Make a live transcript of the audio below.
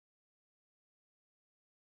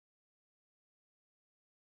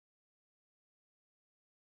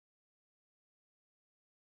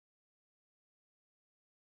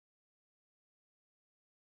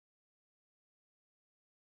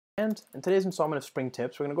And in today's installment of Spring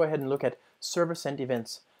Tips, we're going to go ahead and look at server-sent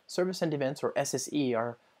events. Server-sent events, or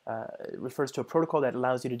SSE, refers to a protocol that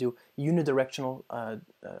allows you to do unidirectional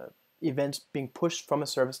events being pushed from a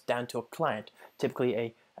service down to a client, typically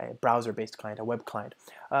a browser-based client, a web client.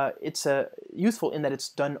 It's useful in that it's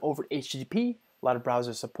done over HTTP. A lot of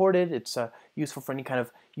browsers support it. It's useful for any kind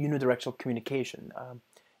of unidirectional communication.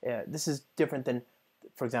 This is different than,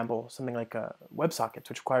 for example, something like WebSockets,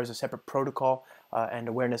 which requires a separate protocol and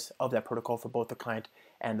awareness of that protocol for both the client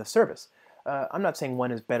and the service. I'm not saying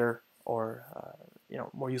one is better or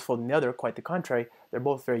more useful than the other. Quite the contrary. They're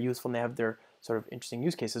both very useful and they have their sort of interesting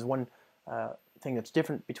use cases. One thing that's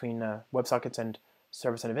different between WebSockets and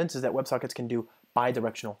server-sent events is that WebSockets can do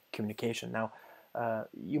bidirectional communication. Now,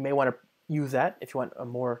 you may want to use that if you want a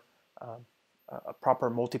more a proper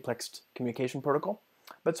multiplexed communication protocol.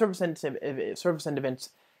 But server-sent events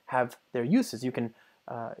have their uses. You can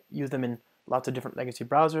use them in lots of different legacy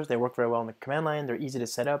browsers. They work very well on the command line. They're easy to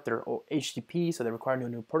set up. They're HTTP, so they require no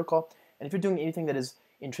new protocol. And if you're doing anything that is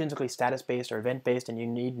intrinsically status-based or event-based and you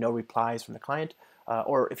need no replies from the client,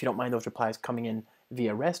 or if you don't mind those replies coming in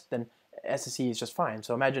via REST, then SSE is just fine.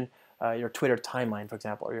 So imagine your Twitter timeline, for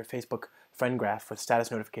example, or your Facebook friend graph with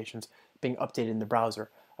status notifications being updated in the browser.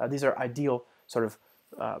 These are ideal sort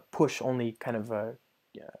of push-only kind of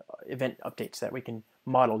event updates that we can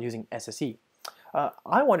model using SSE.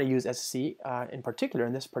 I want to use SSE in particular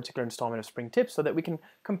in this particular installment of Spring Tips so that we can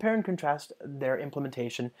compare and contrast their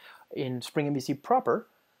implementation in Spring MVC proper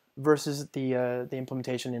versus the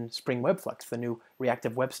implementation in Spring WebFlux, the new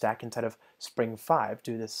reactive web stack inside of Spring 5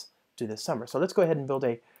 due this summer. So let's go ahead and build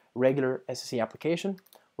a regular SSE application.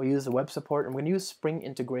 We'll use the web support and we're going to use Spring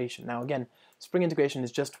integration. Now again, Spring integration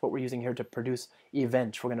is just what we're using here to produce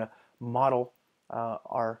events. We're going to model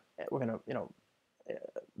we're going to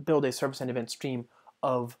build a server-sent event stream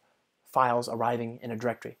of files arriving in a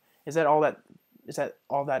directory. Is that all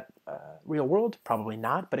that real world? Probably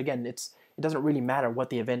not. But again, it doesn't really matter what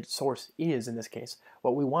the event source is in this case.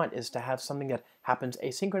 What we want is to have something that happens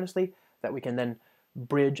asynchronously that we can then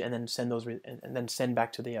bridge and then send those and then send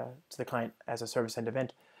back to the client as a server-sent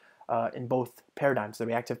event in both paradigms, the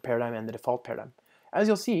reactive paradigm and the default paradigm. As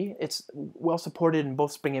you'll see, it's well supported in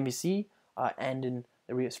both Spring MVC and in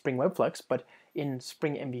the Spring WebFlux, but in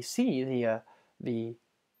Spring MVC, the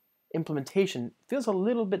implementation feels a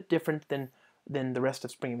little bit different than the rest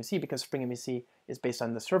of Spring MVC because Spring MVC is based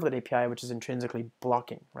on the servlet API, which is intrinsically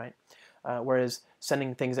blocking, right? Whereas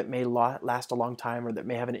sending things that may last a long time or that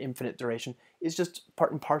may have an infinite duration is just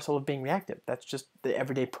part and parcel of being reactive. That's just the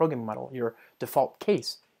everyday programming model. Your default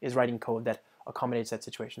case is writing code that accommodates that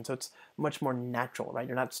situation. So it's much more natural, right?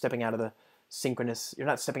 You're not stepping out of the synchronous, you're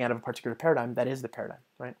not stepping out of a particular paradigm. That is the paradigm,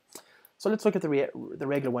 right? So let's look at the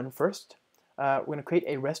regular one first. We're going to create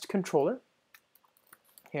a REST controller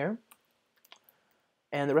here.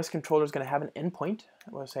 And the REST controller is going to have an endpoint.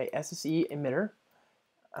 We'll say SSE emitter.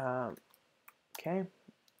 Okay,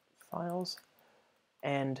 files.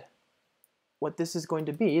 And what this is going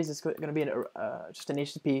to be is it's going to be just an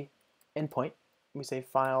HTTP endpoint. We say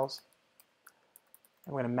files.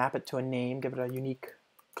 And we're going to map it to a name, give it a unique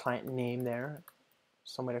client name there,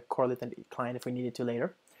 some way to correlate the client if we needed to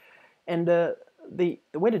later. And the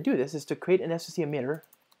way to do this is to create an SSE emitter.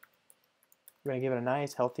 We're going to give it a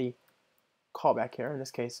nice healthy callback here, in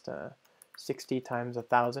this case 60 times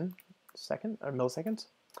 1,000 milliseconds.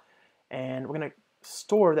 And we're going to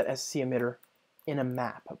store that SSE emitter in a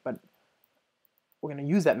map, but we're going to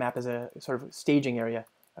use that map as a sort of staging area,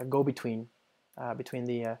 a go-between between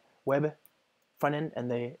the web front end and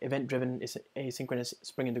the event-driven asynchronous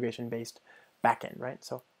Spring integration-based backend, right?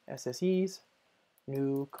 So SSEs,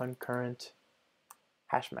 new concurrent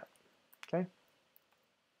hash map, okay?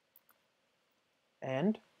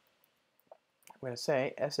 And we're going to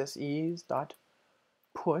say SSEs dot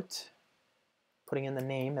putting in the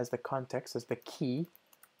name as the context, as the key,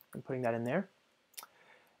 and putting that in there.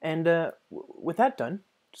 And with that done,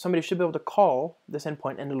 somebody should be able to call this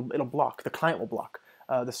endpoint and it'll block. The client will block.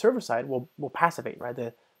 The server side will passivate, right?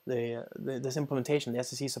 This implementation, the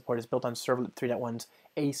SSE support, is built on Servlet 3.1's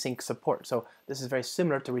async support. So this is very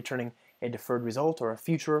similar to returning a deferred result or a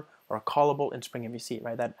future or a callable in Spring MVC,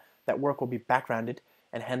 right? That work will be backgrounded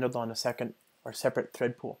and handled on a second or separate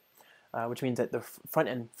thread pool, which means that the front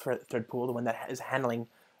end thread pool, the one that is handling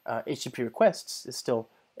HTTP requests, is still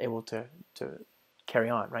able to carry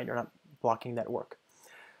on, right? You're not blocking that work.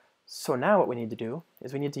 So now what we need to do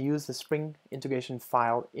is we need to use the Spring integration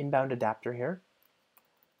file inbound adapter here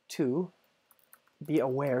to be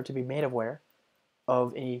made aware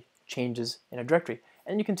of any changes in a directory.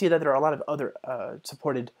 And you can see that there are a lot of other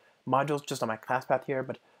supported modules just on my class path here,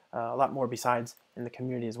 but a lot more besides in the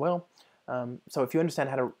community as well. So if you understand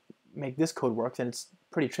how to make this code work, then it's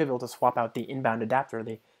pretty trivial to swap out the inbound adapter,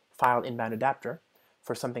 the file inbound adapter,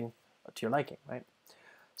 for something to your liking, right?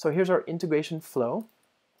 So here's our integration flow,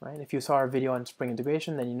 right? If you saw our video on Spring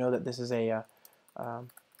integration, then you know that this is a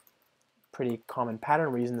pretty common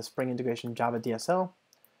pattern. We're using the Spring integration Java DSL,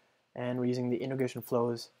 and we're using the integration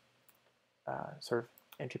flows sort of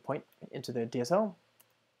entry point into the DSL.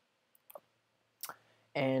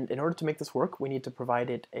 And in order to make this work, we need to provide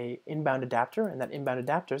it an inbound adapter, and that inbound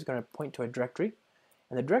adapter is going to point to a directory,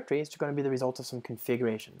 and the directory is going to be the result of some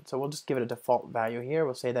configuration. So we'll just give it a default value here.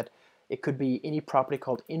 We'll say that it could be any property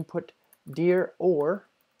called input dir, or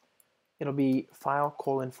it'll be file : /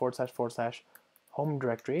 home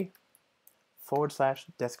directory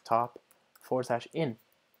 / desktop / in.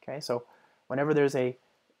 Okay, so whenever there's a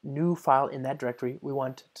new file in that directory, we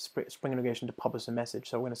want Spring Integration to publish a message.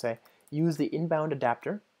 So we're going to say use the inbound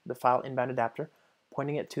adapter, the file inbound adapter,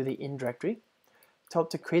 pointing it to the in directory. Tell it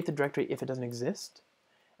to create the directory if it doesn't exist.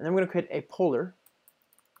 And then we're going to create a poller,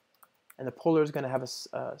 and the poller is going to have a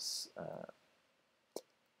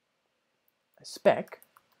spec.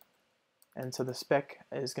 And so the spec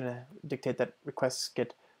is going to dictate that requests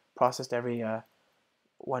get processed every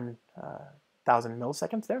 1,000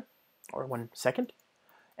 milliseconds there, or 1 second.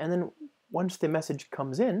 And then once the message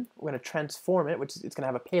comes in, we're going to transform it, which is, it's going to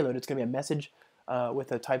have a payload. It's going to be a message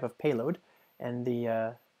with a type of payload, and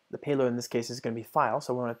the payload in this case is going to be file.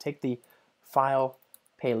 So we want to take the file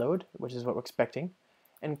payload, which is what we're expecting,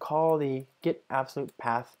 and call the get absolute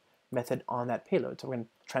path method on that payload. So we're going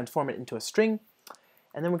to transform it into a string,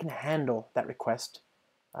 and then we can handle that request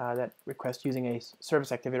using a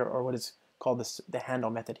service activator, or what is called the handle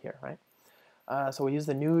method here, right? So we use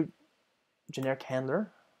the new generic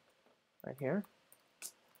handler right here,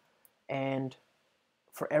 and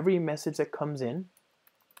for every message that comes in,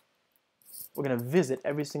 we're going to visit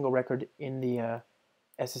every single record in the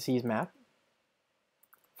SSE's map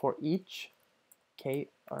for each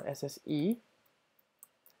SSE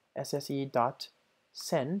dot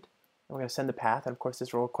send, and we're going to send the path, and of course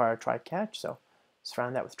this will require try catch, so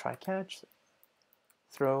surround that with try catch,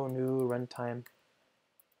 throw new runtime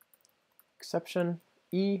exception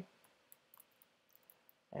E,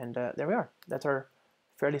 and there we are. That's our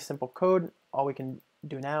fairly simple code. All we can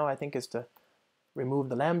do now, I think, is to remove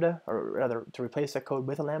the lambda, or rather to replace that code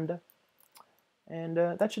with a lambda, and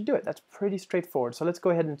that should do it. That's pretty straightforward. So let's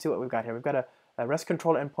go ahead and see what we've got here. We've got a REST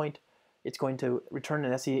controller endpoint. It's going to return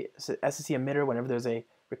an SSE emitter whenever there's a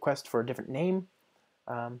request for a different name.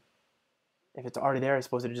 If it's already there, I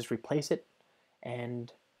suppose it'll just replace it,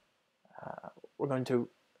 and we're going to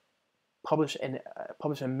publish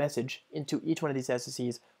a message into each one of these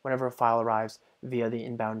SSEs whenever a file arrives via the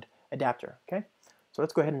inbound adapter. Okay, so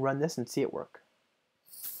let's go ahead and run this and see it work.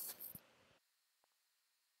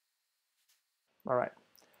 All right,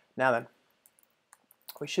 now then,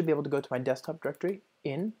 we should be able to go to my desktop directory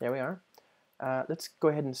in. There we are. Let's go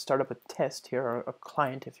ahead and start up a test here, or a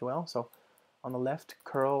client, if you will. So on the left,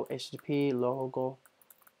 curl http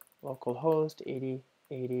localhost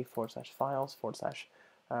 8080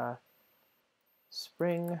 /files /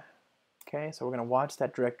 spring. Okay, so we're going to watch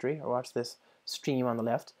that directory, or watch this stream on the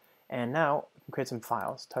left, and now we can create some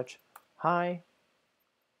files. Touch high,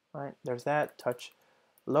 right, there's that, touch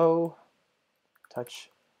low, touch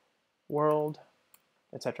world,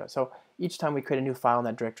 etc. So each time we create a new file in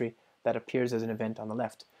that directory, that appears as an event on the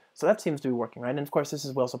left. So that seems to be working, right? And of course this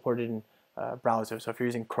is well supported in browsers, so if you're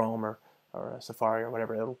using Chrome or Safari or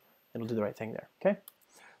whatever, it'll do the right thing there, okay?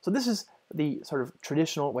 So this is the sort of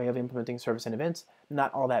traditional way of implementing service end events.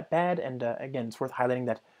 Not all that bad, and again, it's worth highlighting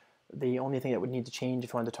that the only thing that would need to change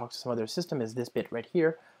if you wanted to talk to some other system is this bit right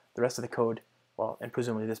here. The rest of the code, well, and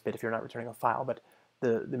presumably this bit if you're not returning a file, but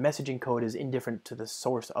the messaging code is indifferent to the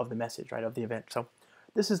source of the message, right, of the event. So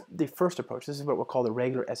this is the first approach. This is what we'll call the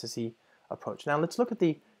regular SSE approach. Now let's look at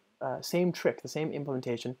the same trick, the same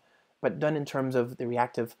implementation, but done in terms of the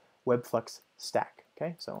reactive WebFlux stack.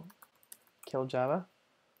 Okay, so kill Java.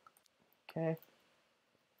 Okay,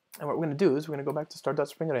 and what we're going to do is we're going to go back to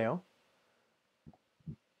start.spring.io.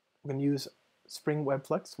 We're going to use Spring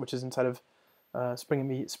WebFlux, which is inside of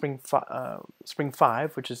Spring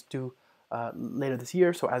 5, which is due later this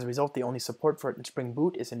year. So as a result, the only support for it in Spring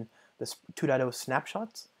Boot is in the 2.0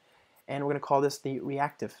 snapshots, and we're going to call this the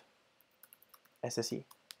reactive SSE.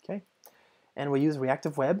 Okay, and we'll use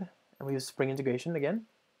reactive web, and we use Spring integration again.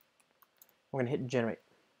 We're going to hit generate.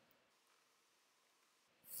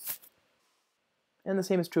 And the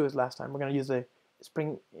same is true as last time. We're going to use the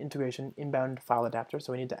Spring integration inbound file adapter,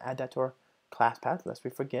 so we need to add that to our class path lest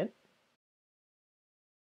we forget.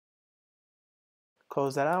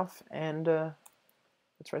 close that off, and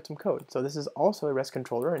let's write some code. So this is also a REST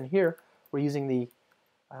controller, and here we're using the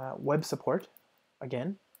web support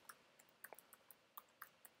again.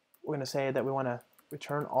 We're going to say that we want to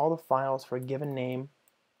return all the files for a given name,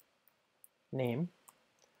 and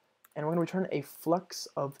we're going to return a flux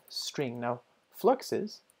of string. Now,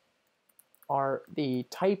 fluxes are the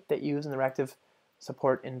type that you use in the reactive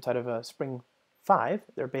support inside of Spring 5.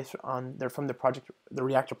 They're from the project, the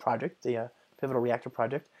reactor project, the pivotal reactor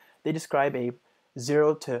project. They describe a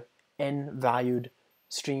 0 to n valued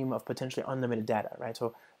stream of potentially unlimited data, right?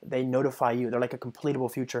 So they notify you. They're like a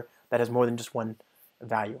completable future that has more than just one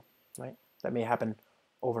value, right? That may happen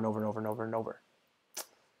over and over and over and over and over.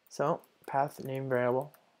 So path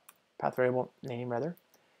variable name rather,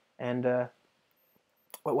 and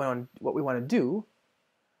what we want to do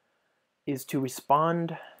is to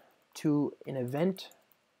respond to an event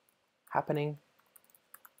happening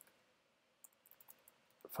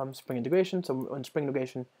from Spring Integration. So when Spring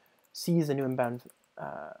Integration sees the new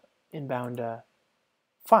inbound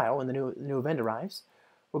file, when the new event arrives,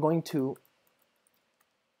 we're going to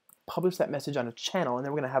publish that message on a channel, and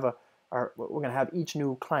then we're going to have each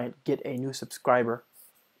new client get a new subscriber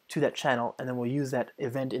to that channel, and then we'll use that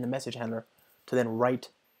event in the message handler to then write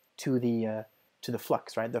to the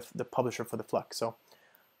flux, right? The publisher for the flux. So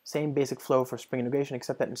same basic flow for Spring Integration,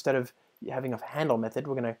 except that instead of having a handle method,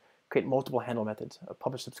 we're going to create multiple handle methods, a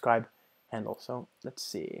publish subscribe handle. So let's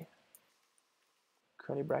see.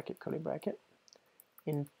 Curly bracket,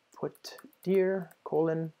 input dir,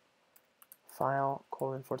 colon, file,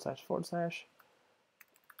 colon, //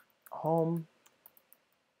 home,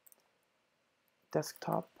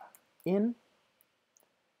 desktop in,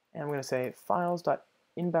 and I'm going to say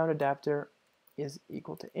files.inboundAdapter is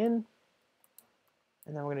equal to in,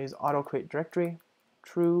 and then we're going to use auto create directory,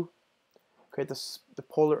 true, create the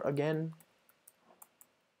polar again,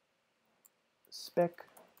 spec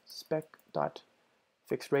dot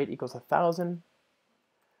fixed rate equals 1,000,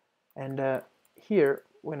 and here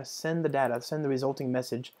we're going to send the data, send the resulting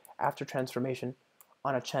message after transformation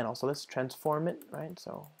on a channel. So let's transform it, right?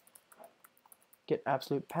 So get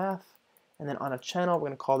absolute path, and then on a channel we're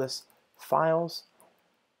going to call this files.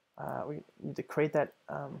 We need to create that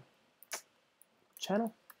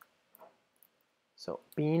channel. So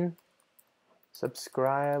bean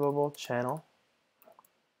subscribable channel,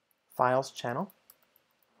 files channel,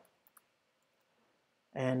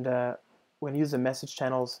 and we're going to use the message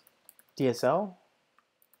channels DSL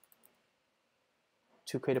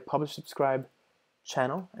to create a publish subscribe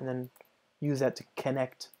channel, and then use that to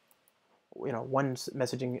connect, you know, one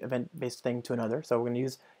messaging event-based thing to another. So we're going to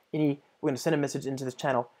use we're going to send a message into this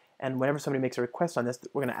channel, and whenever somebody makes a request on this,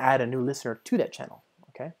 we're going to add a new listener to that channel.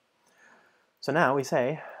 Okay. So now we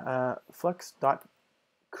say flux.create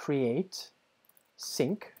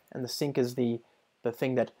sync, and the sync is the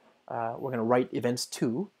thing that we're going to write events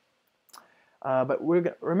to. But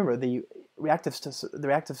remember the reactive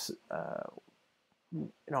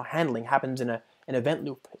handling happens in an event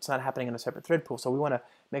loop. It's not happening in a separate thread pool. So we want to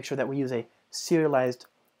make sure that we use a serialized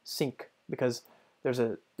sync, because there's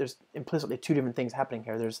implicitly two different things happening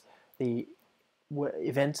here. There's the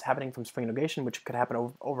events happening from Spring Integration, which could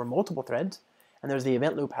happen over multiple threads, and there's the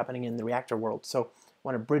event loop happening in the reactor world. So we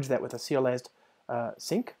want to bridge that with a serialized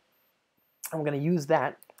sync, and we're going to use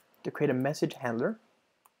that to create a message handler.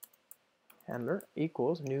 Handler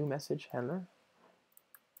equals new message handler,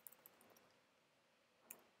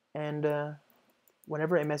 and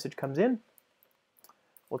whenever a message comes in,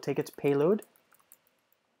 we'll take its payload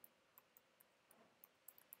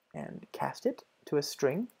and cast it to a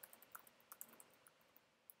string.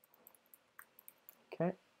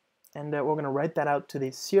 Okay, and we're going to write that out to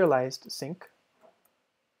the serialized sync,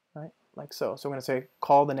 right, like so. So we're going to say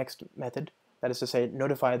call the next method, that is to say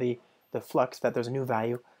notify the flux that there's a new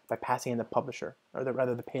value by passing in the publisher, or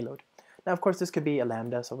rather the payload. Now, of course, this could be a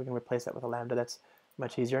lambda, so we can replace that with a lambda. That's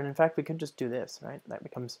much easier, and in fact, we could just do this, right? That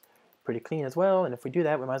becomes pretty clean as well, and if we do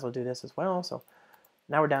that, we might as well do this as well. So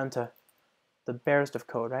now we're down to the barest of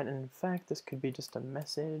code, right? And in fact, this could be just a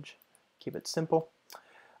message. Keep it simple.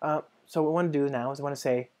 So what we want to do now is we want to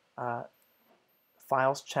say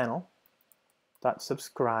files channel dot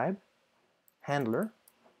subscribe handler,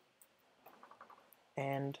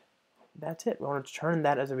 and that's it. We want to turn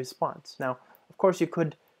that as a response. Now, of course, you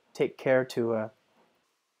could take care to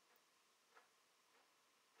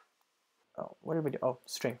what did we do? Oh,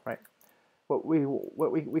 string, right? What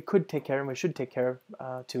we could take care, and we should take care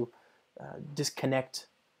to disconnect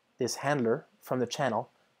this handler from the channel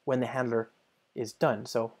when the handler is done.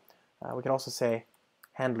 So we can also say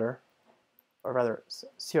handler, or rather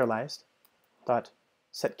serialized dot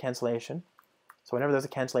set cancellation, So whenever there's a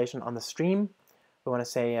cancellation on the stream, we want to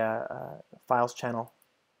say files channel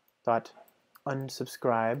dot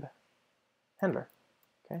unsubscribe handler.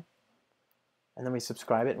 Okay, and then we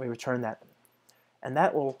subscribe it and we return that, and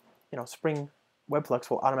that will, Spring WebFlux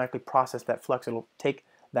will automatically process that flux. It'll take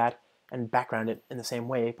that and background it in the same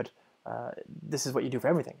way, but this is what you do for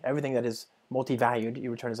everything. Everything that is multi-valued,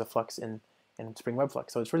 you return as a flux in Spring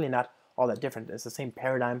WebFlux. So it's really not all that different. It's the same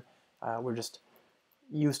paradigm. We're just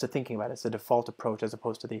used to thinking about it. It's a default approach as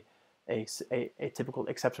opposed to a typical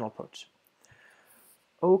exceptional approach.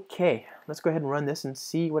 Okay, let's go ahead and run this and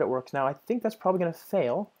see what it works. Now I think that's probably going to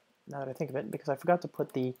fail, now that I think of it, because I forgot to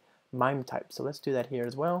put the MIME type. So let's do that here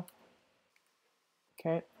as well.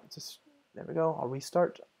 Okay, there we go. I'll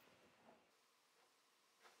restart.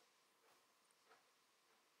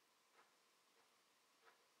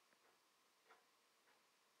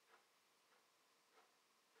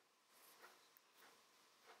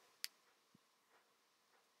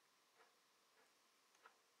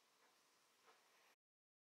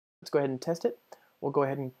 Let's go ahead and test it. We'll go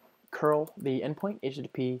ahead and curl the endpoint,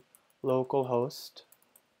 HTTP localhost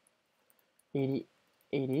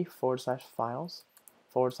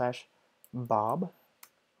 80/files/bob.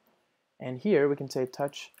 And here we can say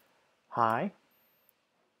touch hi.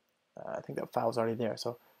 I think that file's already there.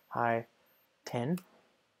 So hi 10.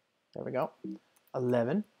 There we go.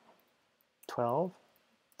 11, 12,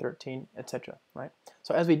 13, etc. Right?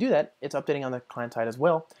 So as we do that, it's updating on the client side as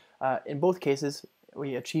well. In both cases,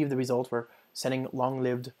 we achieve the result. We're sending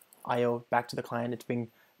long-lived I/O back to the client. It's being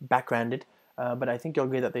backgrounded, but I think you'll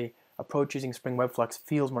agree that the approach using Spring WebFlux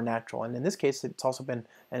feels more natural. And in this case, it's also been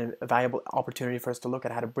a valuable opportunity for us to look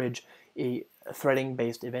at how to bridge a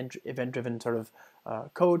threading-based, event-driven sort of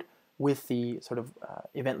code with the sort of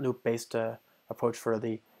event loop-based approach for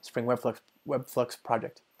the Spring WebFlux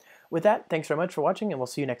project. With that, thanks very much for watching, and we'll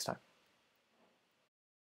see you next time.